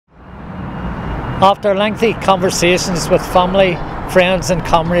After lengthy conversations with family, friends and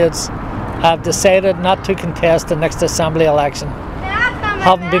comrades, I have decided not to contest the next Assembly election.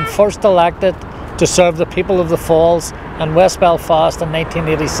 Having been first elected to serve the people of the Falls and West Belfast in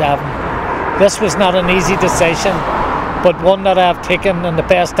 1987. This was not an easy decision, but one that I have taken in the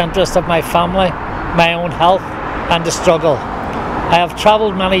best interest of my family, my own health and the struggle. I have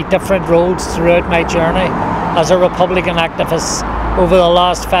travelled many different roads throughout my journey as a Republican activist over the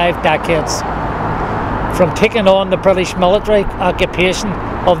last 5 decades. From taking on the British military occupation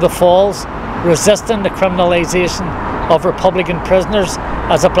of the Falls, resisting the criminalisation of Republican prisoners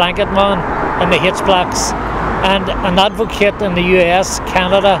as a blanket man in the H-blocks, and an advocate in the US,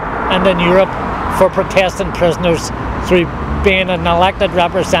 Canada and in Europe for protesting prisoners through being an elected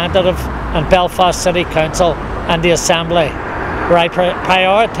representative in Belfast City Council and the Assembly, where I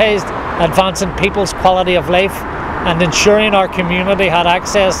prioritised advancing people's quality of life and ensuring our community had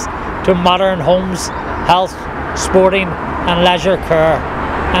access to modern homes, health, sporting and leisure care.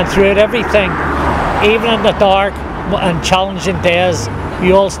 And throughout everything, even in the dark and challenging days,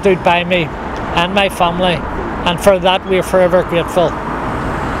 you all stood by me and my family, and for that we are forever grateful.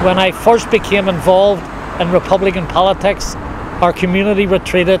 When I first became involved in Republican politics, our community were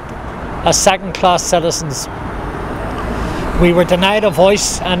treated as second-class citizens. We were denied a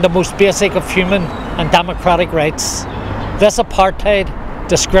voice and the most basic of human and democratic rights. This apartheid,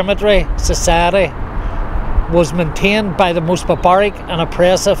 discriminatory society was maintained by the most barbaric and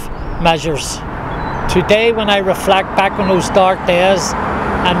oppressive measures. Today, when I reflect back on those dark days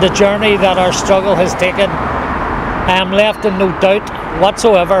and the journey that our struggle has taken, I am left in no doubt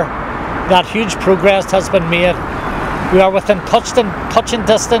whatsoever that huge progress has been made. We are within touching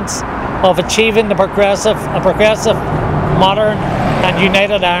distance of achieving a progressive, modern and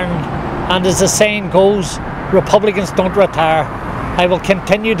united Ireland, and as the saying goes, Republicans don't retire. I will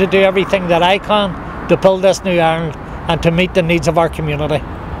continue to do everything that I can to build this new Ireland and to meet the needs of our community.